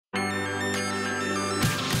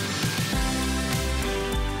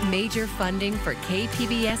Major funding for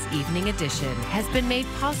KPBS Evening Edition has been made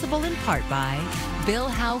possible in part by Bill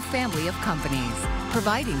Howe Family of Companies,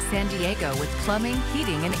 providing San Diego with plumbing,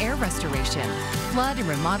 heating, and air restoration, flood and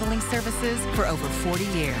remodeling services for over 40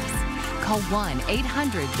 years. Call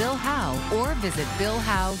 1-800-BILL-HOWE or visit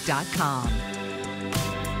billhowe.com.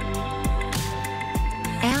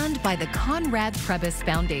 And by the Conrad Prebys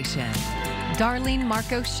Foundation, Darlene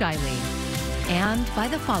Marco Shiley, and by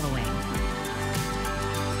the following.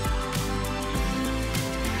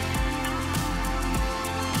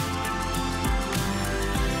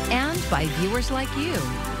 And by viewers like you.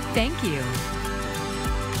 Thank you.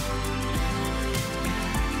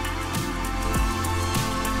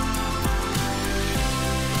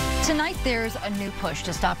 Tonight, there's a new push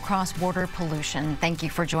to stop cross-border pollution. Thank you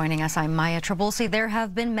for joining us. I'm Maya Trabulsi. There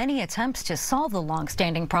have been many attempts to solve the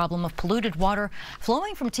long-standing problem of polluted water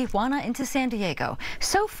flowing from Tijuana into San Diego.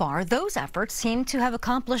 So far, those efforts seem to have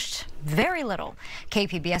accomplished very little.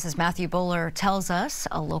 KPBS's Matthew Bowler tells us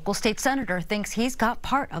a local state senator thinks he's got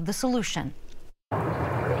part of the solution.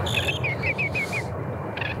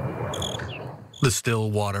 The still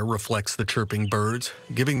water reflects the chirping birds,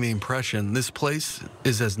 giving the impression this place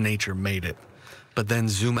is as nature made it. But then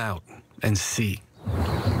zoom out and see.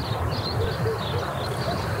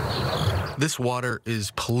 This water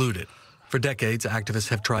is polluted. For decades, activists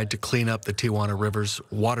have tried to clean up the Tijuana River's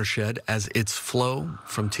watershed as its flow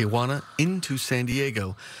from Tijuana into San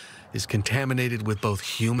Diego is contaminated with both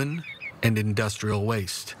human and industrial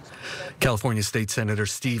waste. California State Senator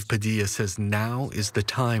Steve Padilla says now is the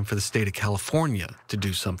time for the state of California to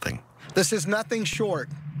do something. This is nothing short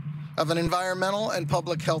of an environmental and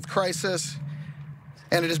public health crisis,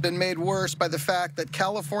 and it has been made worse by the fact that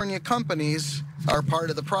California companies are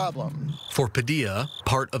part of the problem. For Padilla,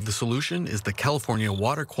 part of the solution is the California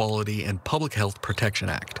Water Quality and Public Health Protection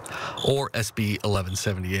Act, or SB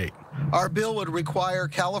 1178. Our bill would require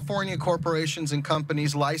California corporations and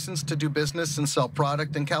companies licensed to do business and sell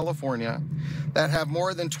product in California that have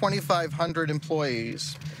more than 2,500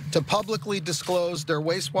 employees to publicly disclose their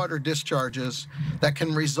wastewater discharges that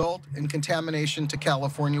can result in contamination to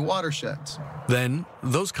California watersheds. Then,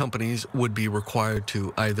 those companies would be required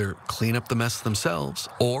to either clean up the mess themselves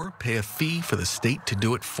or pay a fee for the state to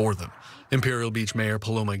do it for them. Imperial Beach Mayor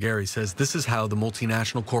Paloma Gary says this is how the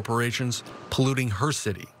multinational corporations polluting her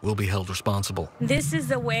city will be held responsible. This is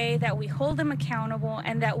the way that we hold them accountable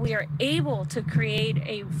and that we are able to create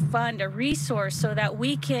a fund, a resource, so that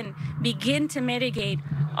we can begin to mitigate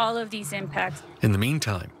all of these impacts. In the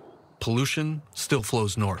meantime, pollution still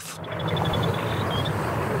flows north.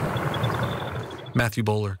 Matthew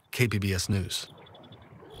Bowler, KPBS News.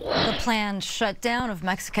 The planned shutdown of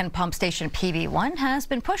Mexican pump station PB1 has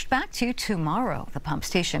been pushed back to tomorrow. The pump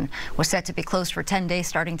station was set to be closed for 10 days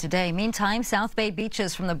starting today. Meantime, South Bay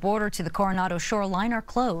beaches from the border to the Coronado shoreline are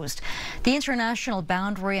closed. The International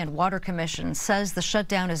Boundary and Water Commission says the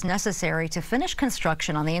shutdown is necessary to finish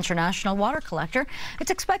construction on the International Water Collector. It's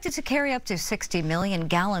expected to carry up to 60 million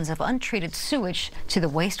gallons of untreated sewage to the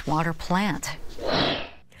wastewater plant.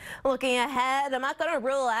 Looking ahead, I'm not going to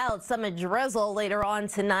rule out some drizzle later on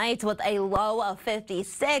tonight with a low of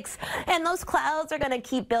 56. And those clouds are going to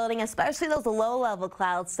keep building, especially those low-level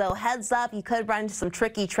clouds. So heads up, you could run into some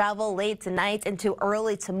tricky travel late tonight into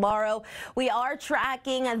early tomorrow. We are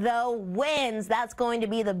tracking, though, winds. That's going to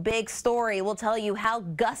be the big story. We'll tell you how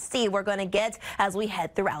gusty we're going to get as we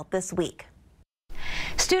head throughout this week.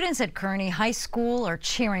 Students at Kearney High School are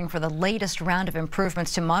cheering for the latest round of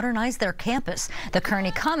improvements to modernize their campus. The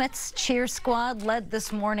Kearney Comets cheer squad led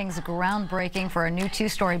this morning's groundbreaking for a new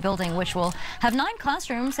two-story building, which will have 9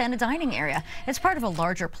 classrooms and a dining area. It's part of a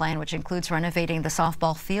larger plan, which includes renovating the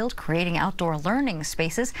softball field, creating outdoor learning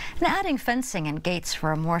spaces, and adding fencing and gates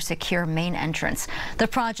for a more secure main entrance. The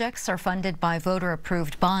projects are funded by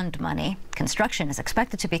voter-approved bond money. Construction is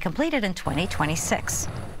expected to be completed in 2026.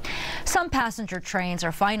 Some passenger trains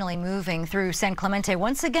are finally moving through San Clemente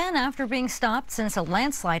once again after being stopped since a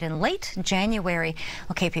landslide in late January.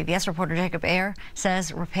 Well, KPBS reporter Jacob Ayer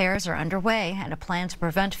says repairs are underway and a plan to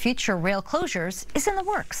prevent future rail closures is in the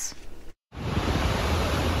works.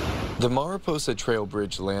 The Mariposa Trail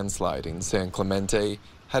Bridge landslide in San Clemente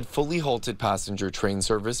had fully halted passenger train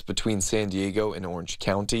service between San Diego and Orange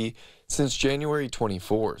County since January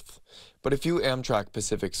 24th. But a few Amtrak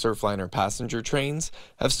Pacific Surfliner passenger trains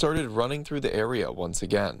have started running through the area once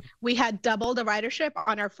again. We had double the ridership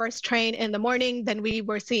on our first train in the morning than we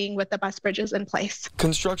were seeing with the bus bridges in place.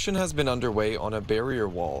 Construction has been underway on a barrier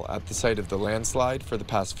wall at the site of the landslide for the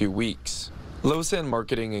past few weeks. Losan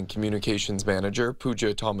Marketing and Communications Manager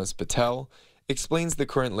Pooja Thomas Patel explains the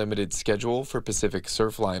current limited schedule for Pacific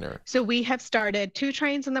Surfliner. So we have started 2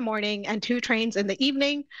 trains in the morning and 2 trains in the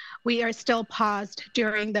evening. We are still paused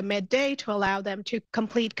during the midday to allow them to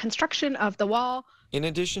complete construction of the wall. In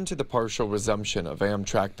addition to the partial resumption of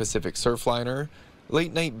Amtrak Pacific Surfliner,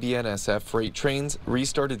 late-night BNSF freight trains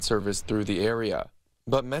restarted service through the area.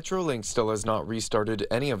 But Metrolink still has not restarted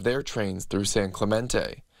any of their trains through San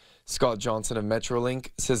Clemente. Scott Johnson of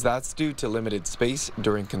Metrolink says that's due to limited space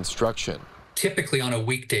during construction. Typically on a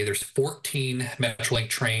weekday, there's 14 Metrolink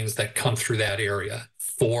trains that come through that area.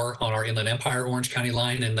 4 on our Inland Empire Orange County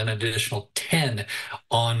line, and then an additional 10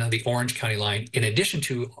 on the Orange County line, in addition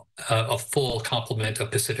to a full complement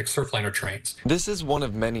of Pacific Surfliner trains. This is one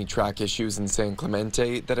of many track issues in San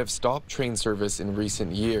Clemente that have stopped train service in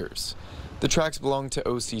recent years. The tracks belong to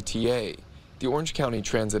OCTA, the Orange County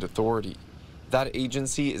Transit Authority. That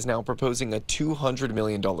agency is now proposing a $200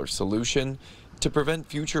 million solution to prevent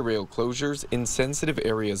future rail closures in sensitive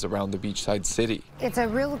areas around the beachside city. It's a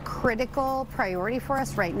real critical priority for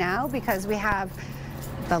us right now because we have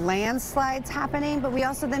the landslides happening, but we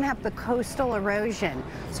also then have the coastal erosion.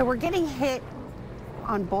 So we're getting hit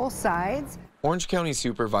on both sides. Orange County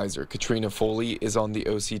Supervisor Katrina Foley is on the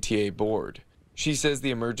OCTA board. She says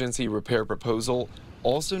the emergency repair proposal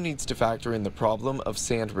also needs to factor in the problem of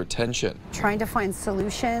sand retention. Trying to find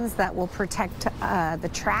solutions that will protect the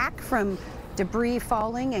track from debris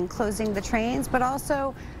falling and closing the trains, but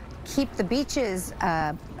also keep the beaches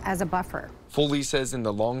as a buffer. Foley says in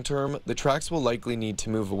the long term, the tracks will likely need to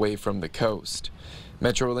move away from the coast.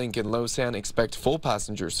 Metrolink and Lausanne expect full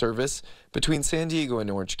passenger service between San Diego and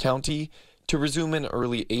Orange County to resume in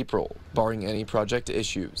early April, barring any project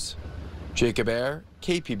issues. Jacob Ayer,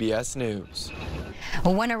 KPBS News.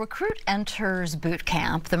 When a recruit enters boot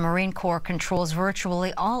camp, the Marine Corps controls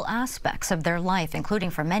virtually all aspects of their life, including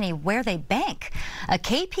for many where they bank. A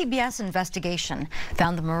KPBS investigation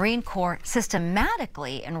found the Marine Corps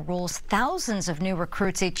systematically enrolls thousands of new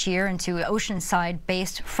recruits each year into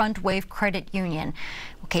Oceanside-based Front Wave Credit Union.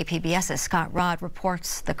 KPBS's Scott Rod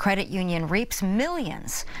reports the credit union reaps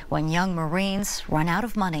millions when young Marines run out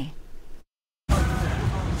of money.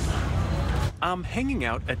 I'm hanging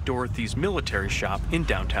out at Dorothy's military shop in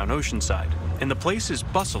downtown Oceanside, and the place is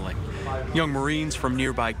bustling. Young Marines from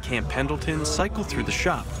nearby Camp Pendleton cycle through the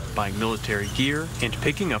shop, buying military gear and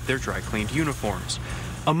picking up their dry-cleaned uniforms.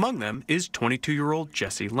 Among them is 22-year-old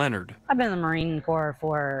Jesse Leonard. I've been in the Marine Corps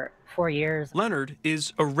for 4 years. Leonard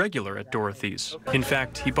is a regular at Dorothy's. In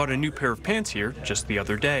fact, he bought a new pair of pants here just the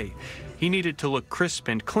other day. He needed to look crisp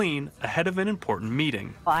and clean ahead of an important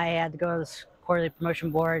meeting. I had to go to the quarterly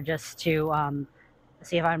promotion board just to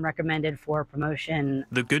see if I'm recommended for promotion.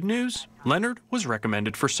 The good news? Leonard was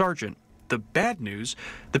recommended for sergeant. The bad news?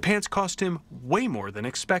 The pants cost him way more than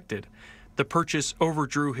expected. The purchase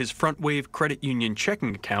overdrew his Front Wave Credit Union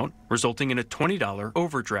checking account, resulting in a $20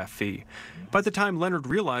 overdraft fee. By the time Leonard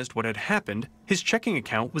realized what had happened, his checking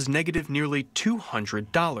account was negative nearly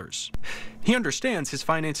 $200. He understands his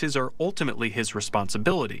finances are ultimately his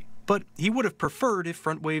responsibility, but he would have preferred if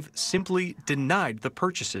Front Wave simply denied the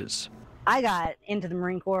purchases. I got into the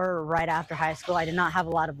Marine Corps right after high school. I did not have a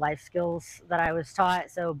lot of life skills that I was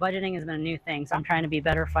taught, so budgeting has been a new thing. So I'm trying to be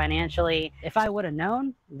better financially. If I would have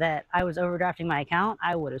known that I was overdrafting my account,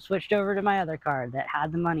 I would have switched over to my other card that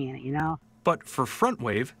had the money in it, you know? But for Front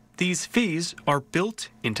Wave, these fees are built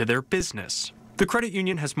into their business. The credit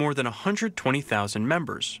union has more than 120,000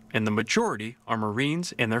 members, and the majority are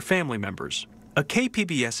Marines and their family members. A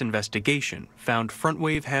KPBS investigation found Front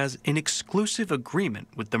Wave has an exclusive agreement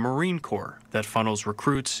with the Marine Corps that funnels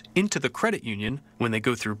recruits into the credit union when they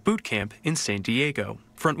go through boot camp in San Diego.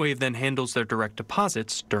 Front Wave then handles their direct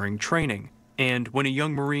deposits during training. And when a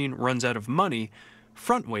young Marine runs out of money,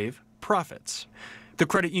 Front Wave profits. The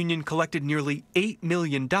credit union collected nearly $8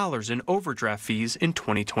 million in overdraft fees in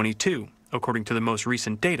 2022, according to the most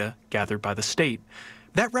recent data gathered by the state.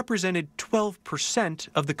 That represented 12%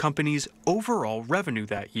 of the company's overall revenue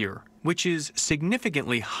that year, which is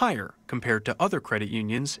significantly higher compared to other credit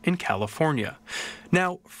unions in California.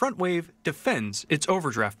 Now, Front Wave defends its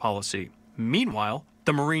overdraft policy. Meanwhile,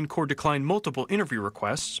 the Marine Corps declined multiple interview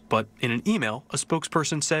requests, but in an email, a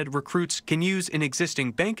spokesperson said recruits can use an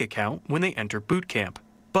existing bank account when they enter boot camp.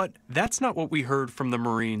 But that's not what we heard from the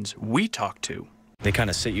Marines we talked to. They kind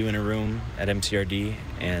of sit you in a room at MCRD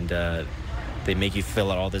and they make you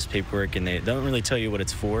fill out all this paperwork, and they don't really tell you what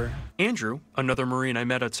it's for. Andrew, another Marine I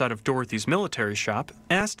met outside of Dorothy's military shop,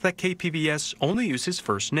 asked that KPBS only use his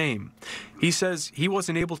first name. He says he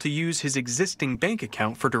wasn't able to use his existing bank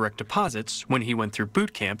account for direct deposits when he went through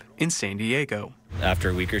boot camp in San Diego.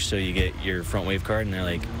 After a week or so, you get your Front Wave card, and they're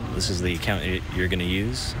like, this is the account you're going to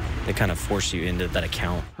use. they kind of force you into that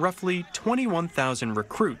account. Roughly 21,000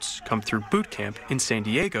 recruits come through boot camp in San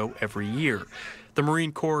Diego every year. The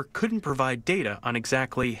Marine Corps couldn't provide data on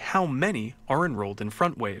exactly how many are enrolled in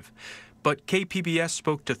FrontWave. But KPBS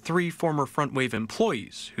spoke to 3 former FrontWave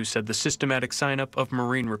employees who said the systematic sign-up of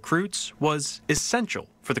Marine recruits was essential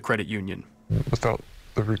for the credit union. Without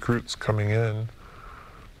the recruits coming in,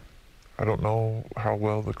 I don't know how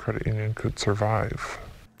well the credit union could survive.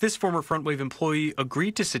 This former FrontWave employee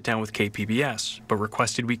agreed to sit down with KPBS, but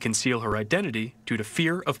requested we conceal her identity due to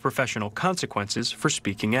fear of professional consequences for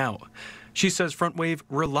speaking out. She says FrontWave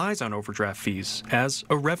relies on overdraft fees as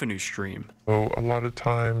a revenue stream. So a lot of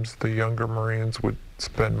times the younger Marines would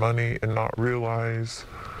spend money and not realize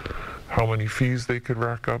how many fees they could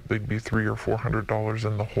rack up. They'd be $300 or $400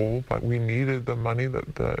 in the hole, but we needed the money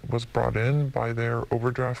that was brought in by their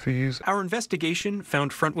overdraft fees. Our investigation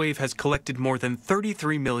found FrontWave has collected more than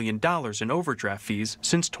 $33 million in overdraft fees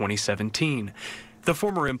since 2017. The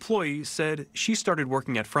former employee said she started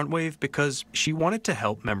working at FrontWave because she wanted to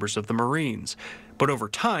help members of the Marines. But over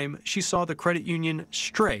time, she saw the credit union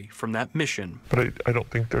stray from that mission. But I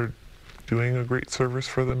don't think they're doing a great service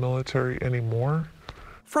for the military anymore.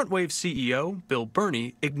 FrontWave CEO Bill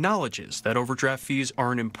Burney acknowledges that overdraft fees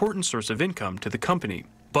are an important source of income to the company,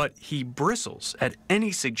 but he bristles at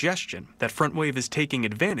any suggestion that FrontWave is taking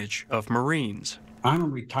advantage of Marines. I'm a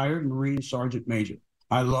retired Marine Sergeant Major.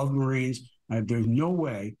 I love Marines. There's no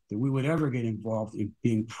way that we would ever get involved in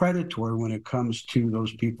being predatory when it comes to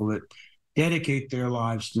those people that dedicate their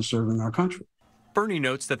lives to serving our country. Burney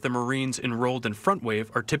notes that the Marines enrolled in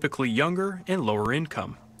FrontWave are typically younger and lower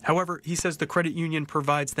income. However, he says the credit union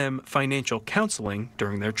provides them financial counseling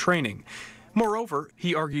during their training. Moreover,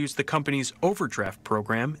 he argues the company's overdraft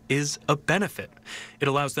program is a benefit. It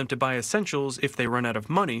allows them to buy essentials if they run out of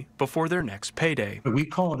money before their next payday. But we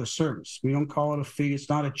call it a service. We don't call it a fee. It's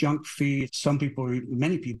not a junk fee.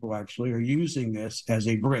 Many people actually, are using this as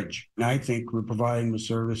a bridge. And I think we're providing a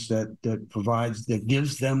service that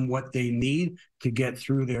gives them what they need to get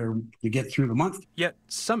through the month. Yet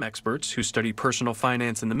some experts who study personal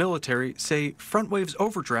finance in the military say FrontWave's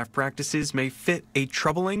overdraft practices may fit a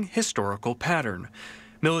troubling historical pattern.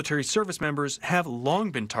 Military service members have long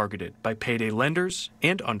been targeted by payday lenders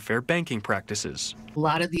and unfair banking practices. A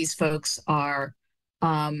lot of these folks are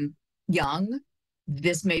young.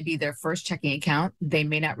 This may be their first checking account. They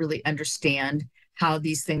may not really understand how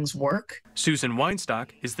these things work. Susan Weinstock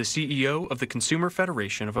is the CEO of the Consumer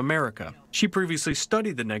Federation of America. She previously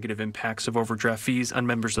studied the negative impacts of overdraft fees on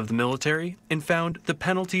members of the military and found the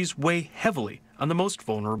penalties weigh heavily on the most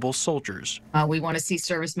vulnerable soldiers. We want to see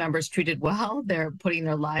service members treated well. They're putting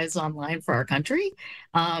their lives online for our country.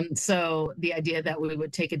 So the idea that we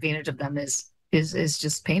would take advantage of them is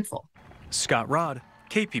just painful. Scott Rodd,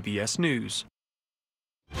 KPBS News.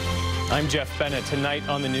 I'm Jeff Bennett. Tonight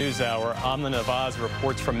on the NewsHour, Amna Navaz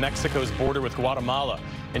reports from Mexico's border with Guatemala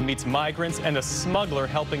and meets migrants and a smuggler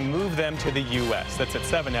helping move them to the U.S. That's at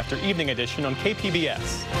 7 after Evening Edition on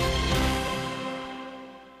KPBS.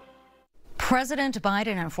 President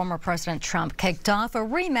Biden and former President Trump kicked off a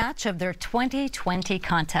rematch of their 2020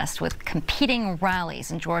 contest with competing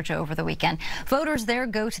rallies in Georgia over the weekend. Voters there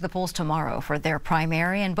go to the polls tomorrow for their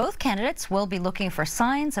primary, and both candidates will be looking for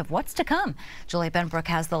signs of what's to come. Julie Benbrook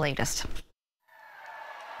has the latest.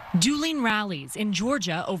 Dueling rallies in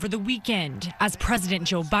Georgia over the weekend as President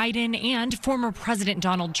Joe Biden and former President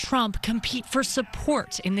Donald Trump compete for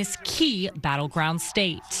support in this key battleground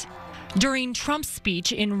state. During Trump's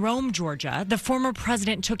speech in Rome, Georgia, the former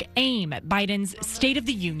president took aim at Biden's State of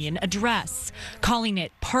the Union address, calling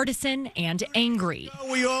it partisan and angry.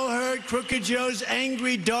 We all heard Crooked Joe's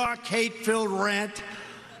angry, dark, hate-filled rant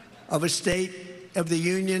of a State of the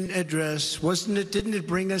Union address. Didn't it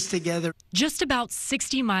bring us together? Just about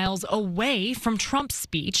 60 miles away from Trump's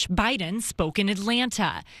speech, Biden spoke in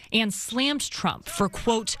Atlanta and slammed Trump for,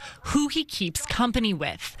 quote, who he keeps company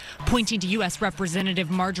with, pointing to U.S.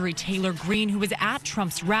 Representative Marjorie Taylor Greene, who was at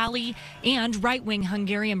Trump's rally, and right-wing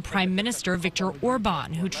Hungarian Prime Minister Viktor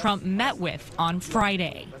Orban, who Trump met with on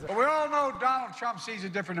Friday. But we all know Donald Trump sees a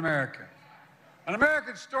different America, an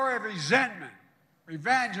American story of resentment,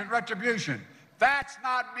 revenge, and retribution. That's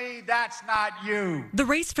not me, that's not you. The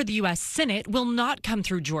race for the U.S. Senate will not come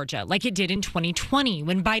through Georgia like it did in 2020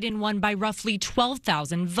 when Biden won by roughly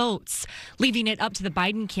 12,000 votes, leaving it up to the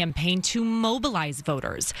Biden campaign to mobilize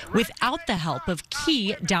voters without the help of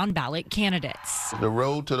key down-ballot candidates. The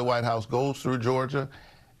road to the White House goes through Georgia,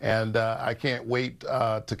 and I can't wait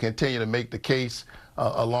to continue to make the case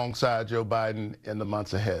alongside Joe Biden in the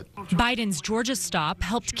months ahead. Biden's Georgia stop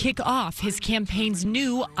helped kick off his campaign's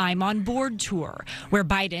new I'm on Board tour, where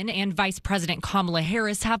Biden and Vice President Kamala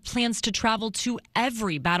Harris have plans to travel to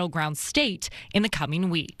every battleground state in the coming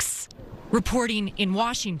weeks. Reporting in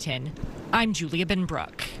Washington, I'm Julia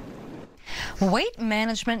Benbrook. Weight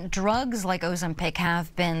management drugs like Ozempic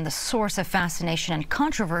have been the source of fascination and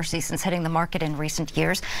controversy since hitting the market in recent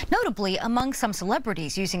years, notably among some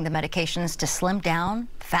celebrities using the medications to slim down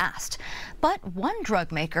fast. But one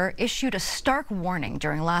drug maker issued a stark warning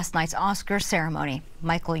during last night's Oscars ceremony.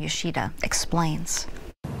 Michael Yoshida explains.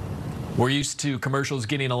 We're used to commercials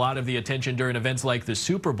getting a lot of the attention during events like the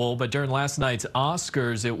Super Bowl, but during last night's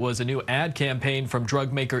Oscars, it was a new ad campaign from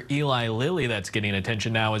drug maker Eli Lilly that's getting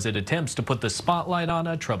attention now as it attempts to put the spotlight on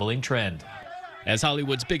a troubling trend. As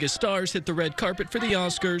Hollywood's biggest stars hit the red carpet for the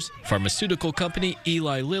Oscars, pharmaceutical company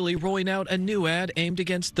Eli Lilly rolling out a new ad aimed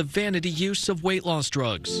against the vanity use of weight loss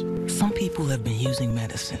drugs. Some people have been using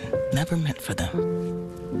medicine never meant for them.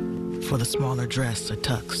 For the smaller dress or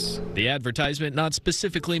tux. The advertisement not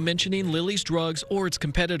specifically mentioning Lilly's drugs or its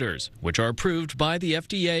competitors, which are approved by the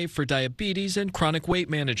FDA for diabetes and chronic weight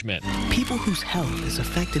management. People whose health is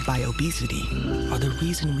affected by obesity are the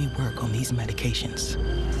reason we work on these medications.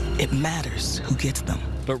 It matters who gets them.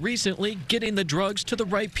 But recently, getting the drugs to the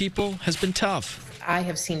right people has been tough. I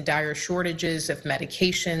have seen dire shortages of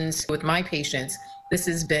medications with my patients. This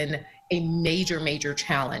has been a major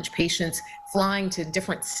challenge. Patients flying to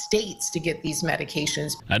different states to get these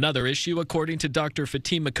medications. Another issue, according to Dr.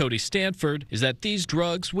 Fatima Cody-Stanford, is that these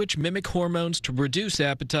drugs, which mimic hormones to reduce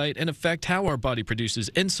appetite and affect how our body produces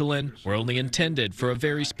insulin, were only intended for a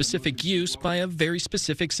very specific use by a very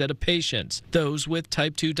specific set of patients, those with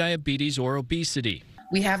type 2 diabetes or obesity.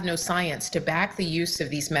 We have no science to back the use of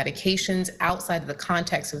these medications outside of the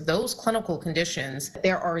context of those clinical conditions.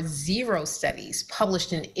 There are 0 studies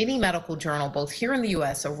published in any medical journal, both here in the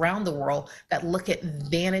U.S., around the world, that look at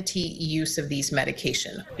vanity use of these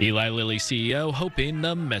medications. Eli Lilly CEO hoping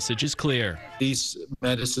the message is clear. These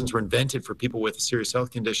medicines were invented for people with a serious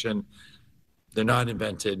health condition. They're not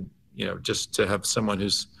invented, just to have someone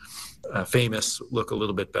who's famous look a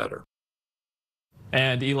little bit better.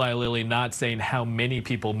 And Eli Lilly not saying how many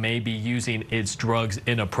people may be using its drugs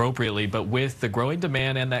inappropriately, but with the growing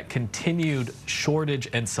demand and that continued shortage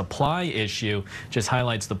and supply issue, just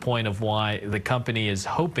highlights the point of why the company is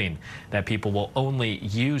hoping that people will only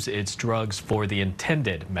use its drugs for the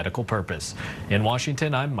intended medical purpose. In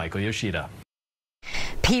Washington, I'm Michael Yoshida.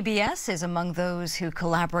 PBS is among those who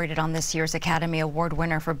collaborated on this year's Academy Award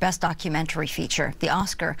winner for Best Documentary Feature. The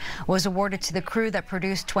Oscar was awarded to the crew that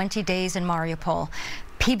produced 20 Days in Mariupol.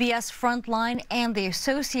 PBS Frontline and the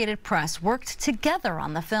Associated Press worked together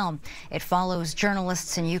on the film. It follows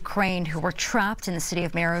journalists in Ukraine who were trapped in the city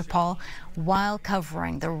of Mariupol while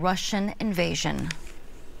covering the Russian invasion.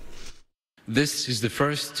 This is the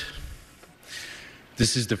first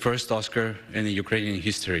Oscar in the Ukrainian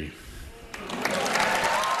history.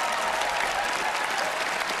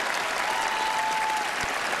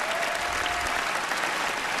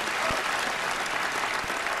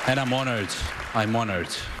 And I'm honored.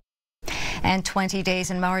 And 20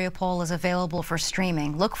 Days in Mariupol is available for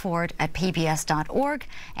streaming. Look for it at pbs.org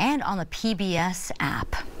and on the PBS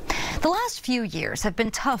app. The last few years have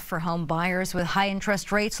been tough for home buyers with high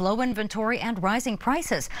interest rates, low inventory, and rising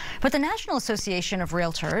prices. But the National Association of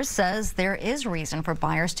Realtors says there is reason for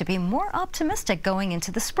buyers to be more optimistic going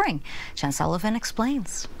into the spring. Jen Sullivan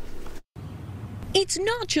explains. It's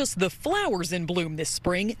not just the flowers in bloom this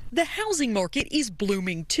spring. The housing market is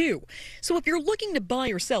blooming too. So if you're looking to buy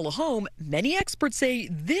or sell a home, many experts say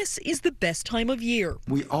this is the best time of year.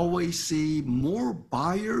 We always see more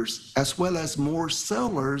buyers as well as more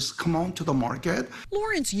sellers come onto the market.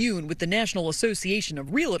 Lawrence Yoon with the National Association of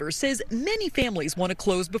Realtors says many families want to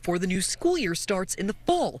close before the new school year starts in the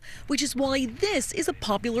fall, which is why this is a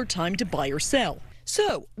popular time to buy or sell.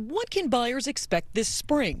 So, what can buyers expect this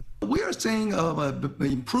spring? We are seeing an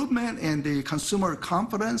improvement in the consumer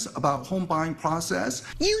confidence about home buying process.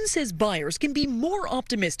 Yoon says buyers can be more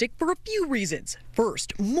optimistic for a few reasons.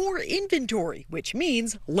 First, more inventory, which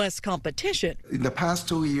means less competition. In the past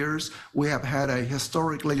 2 years, we have had a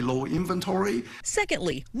historically low inventory.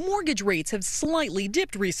 Secondly, mortgage rates have slightly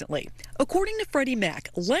dipped recently. According to Freddie Mac,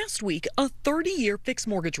 last week, a 30-year fixed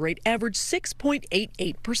mortgage rate averaged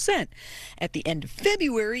 6.88%. At the end of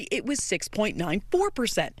February, it was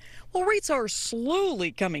 6.94%. While rates are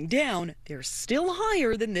slowly coming down, they're still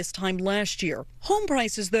higher than this time last year. Home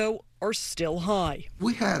prices, though, are still high.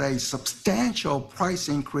 We had a substantial price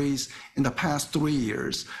increase in the past 3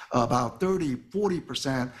 years, about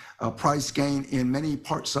 30-40% price gain in many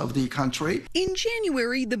parts of the country. In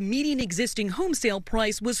January, the median existing home sale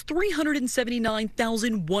price was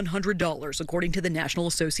 $379,100, according to the National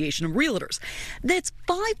Association of Realtors. That's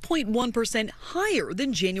 5.1% higher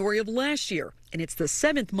than January of last year, and it's the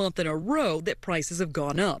 7th month in a row that prices have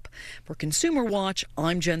gone up. For Consumer Watch,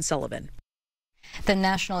 I'm Jen Sullivan. The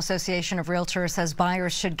National Association of Realtors says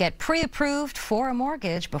buyers should get pre-approved for a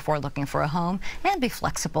mortgage before looking for a home and be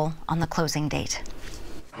flexible on the closing date.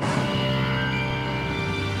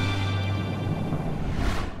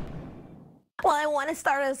 Well, I want to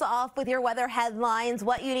start us off with your weather headlines,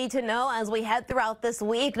 what you need to know as we head throughout this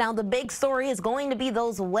week. Now, the big story is going to be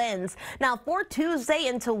those winds. Now, for Tuesday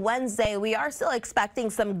into Wednesday, we are still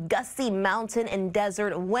expecting some gusty mountain and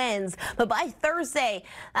desert winds. But by Thursday,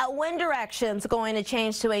 that wind direction is going to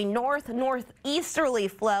change to a northeasterly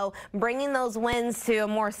flow, bringing those winds to a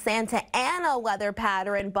more Santa Ana weather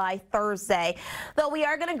pattern by Thursday. Though we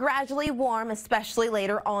are going to gradually warm, especially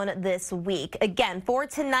later on this week. Again, for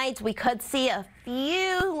tonight, we could see a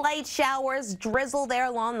few light showers, drizzle there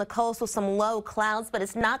along the coast with some low clouds, but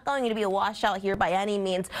it's not going to be a washout here by any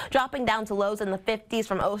means. Dropping down to lows in the 50s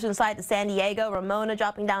from Oceanside to San Diego, Ramona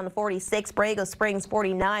dropping down to 46, Borrego Springs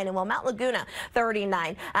 49, and Mount Laguna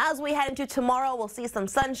 39. As we head into tomorrow, we'll see some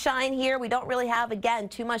sunshine here. We don't really have, again,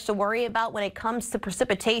 too much to worry about when it comes to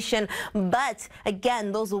precipitation, but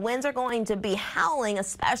again, those winds are going to be howling,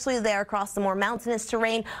 especially there across the more mountainous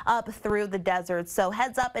terrain up through the desert. So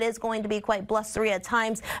heads up, it is going to be quite blustery at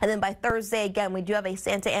times. And then by Thursday, again, we do have a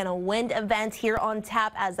Santa Ana wind event here on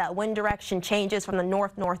tap as that wind direction changes from the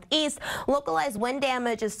northeast. Localized wind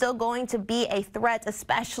damage is still going to be a threat,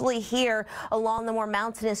 especially here along the more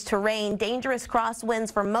mountainous terrain. Dangerous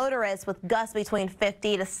crosswinds for motorists with gusts between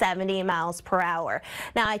 50 to 70 miles per hour.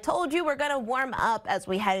 Now, I told you we're going to warm up as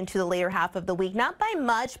we head into the later half of the week. Not by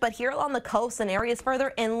much, but here along the coast and areas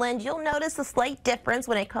further inland, you'll notice a slight difference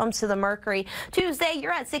when it comes to the mercury. Tuesday,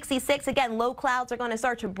 you're at 66. Again, low clouds are going to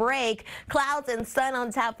start to break. Clouds and sun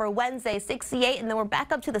on tap for Wednesday, 68, and then we're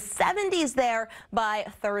back up to the 70s there by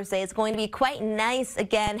Thursday. It's going to be quite nice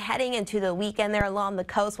again heading into the weekend there along the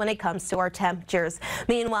coast when it comes to our temperatures.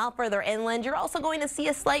 Meanwhile, further inland, you're also going to see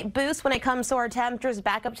a slight boost when it comes to our temperatures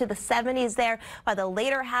back up to the 70s there by the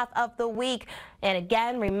later half of the week. And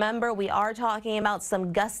again, remember, we are talking about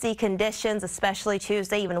some gusty conditions, especially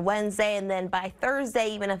Tuesday, even Wednesday, and then by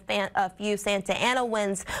Thursday, even a few Santa Ana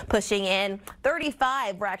winds pushing in.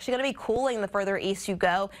 35, we're actually going to be cooling the further east you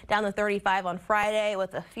go, down to 35 on Friday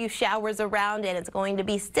with a few showers around, and it's going to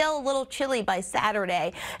be still a little chilly by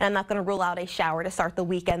Saturday, and I'm not going to rule out a shower to start the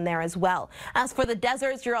weekend there as well. As for the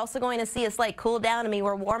deserts, you're also going to see a slight cool down. I mean,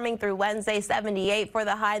 we're warming through Wednesday, 78 for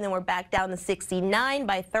the high, and then we're back down to 69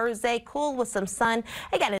 by Thursday, cool with some sun.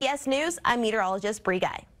 Again, at KPBS News, I'm meteorologist Bree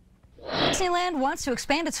Guy. Disneyland wants to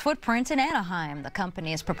expand its footprint in Anaheim. The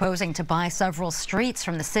company is proposing to buy several streets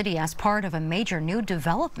from the city as part of a major new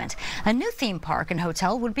development. A new theme park and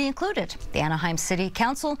hotel would be included. The Anaheim City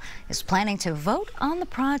Council is planning to vote on the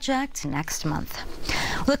project next month.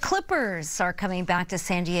 The Clippers are coming back to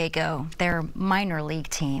San Diego, their minor league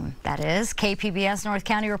team. That is, KPBS North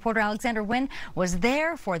County reporter Alexander Wynn was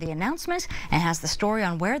there for the announcement and has the story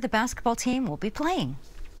on where the basketball team will be playing.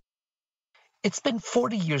 It's been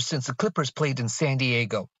 40 years since the Clippers played in San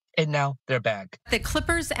Diego, and now they're back. The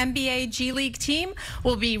Clippers NBA G League team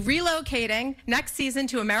will be relocating next season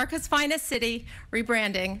to America's finest city,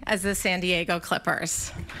 rebranding as the San Diego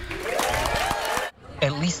Clippers.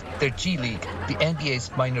 At least they're G League, the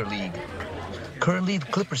NBA's minor league. Currently, the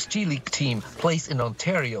Clippers G League team plays in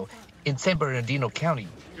Ontario, in San Bernardino County.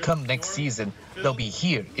 Come next season, they'll be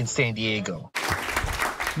here in San Diego.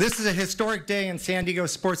 This is a historic day in San Diego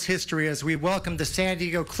sports history as we welcome the San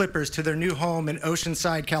Diego Clippers to their new home in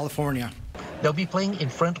Oceanside, California. They'll be playing in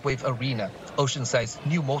Front Wave Arena, Oceanside's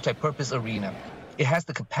new multi-purpose arena. It has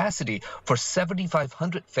the capacity for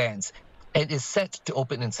 7,500 fans and is set to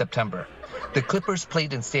open in September. The Clippers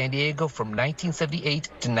played in San Diego from 1978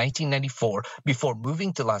 to 1994 before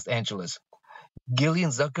moving to Los Angeles.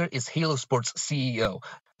 Gillian Zucker is Halo Sports' CEO,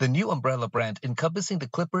 the new umbrella brand encompassing the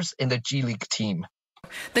Clippers and the G League team.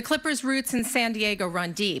 The Clippers' roots in San Diego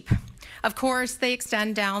run deep. Of course, they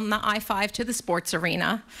extend down the I-5 to the sports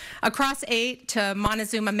arena, across 8 to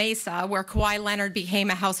Montezuma Mesa, where Kawhi Leonard became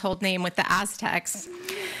a household name with the Aztecs,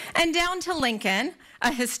 and down to Lincoln,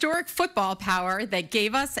 a historic football power that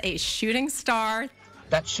gave us a shooting star.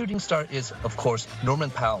 That shooting star is, of course, Norman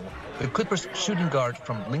Powell, the Clippers shooting guard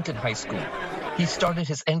from Lincoln High School. He started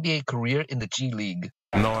his NBA career in the G League.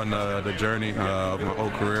 Knowing the journey of my whole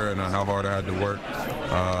career and how hard I had to work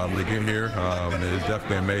to get here, it's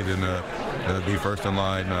definitely amazing to be first in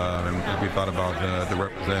line. And we thought about to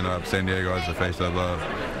represent San Diego as the face of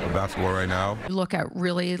basketball right now. Look at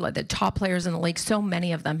really like the top players in the league. So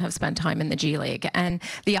many of them have spent time in the G League. And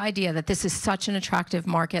the idea that this is such an attractive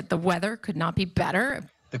market, the weather could not be better.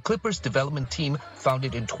 The Clippers development team,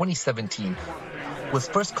 founded in 2017, was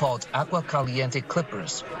first called Agua Caliente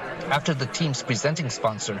Clippers, after the team's presenting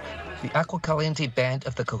sponsor, the Agua Caliente Band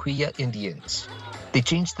of the Cahuilla Indians. They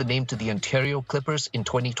changed the name to the Ontario Clippers in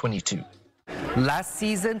 2022. Last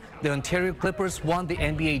season, the Ontario Clippers won the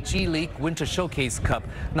NBA G League Winter Showcase Cup.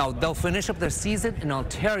 Now, they'll finish up their season in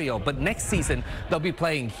Ontario, but next season, they'll be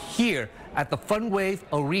playing here at the FunWave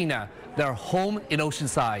Arena, their home in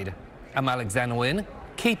Oceanside. I'm Alexander Nguyen,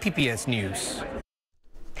 KPBS News.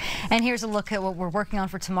 And here's a look at what we're working on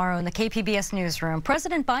for tomorrow in the KPBS newsroom.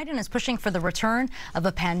 President Biden is pushing for the return of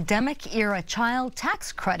a pandemic-era child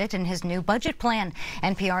tax credit in his new budget plan.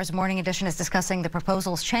 NPR's Morning Edition is discussing the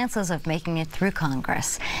proposal's chances of making it through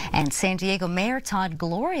Congress. And San Diego Mayor Todd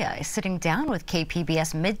Gloria is sitting down with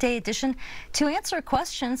KPBS Midday Edition to answer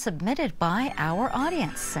questions submitted by our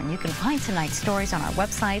audience. And you can find tonight's stories on our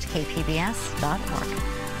website, kpbs.org.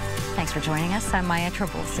 Thanks for joining us. I'm Maya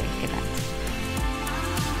Trabulsi. Good night.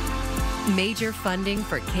 Major funding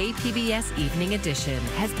for KPBS Evening Edition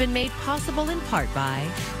has been made possible in part by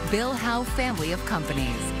Bill Howe Family of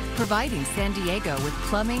Companies, providing San Diego with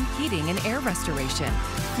plumbing, heating, and air restoration,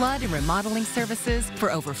 flood and remodeling services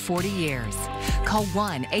for over 40 years. Call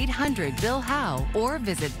 1-800-BILL-HOWE or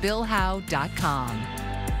visit billhowe.com.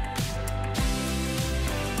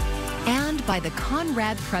 And by the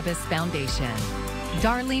Conrad Prebys Foundation,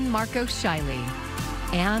 Darlene Marcos Shiley,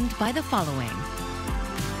 and by the following: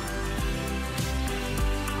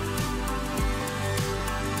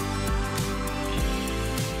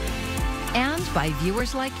 and by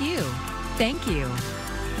viewers like you. Thank you.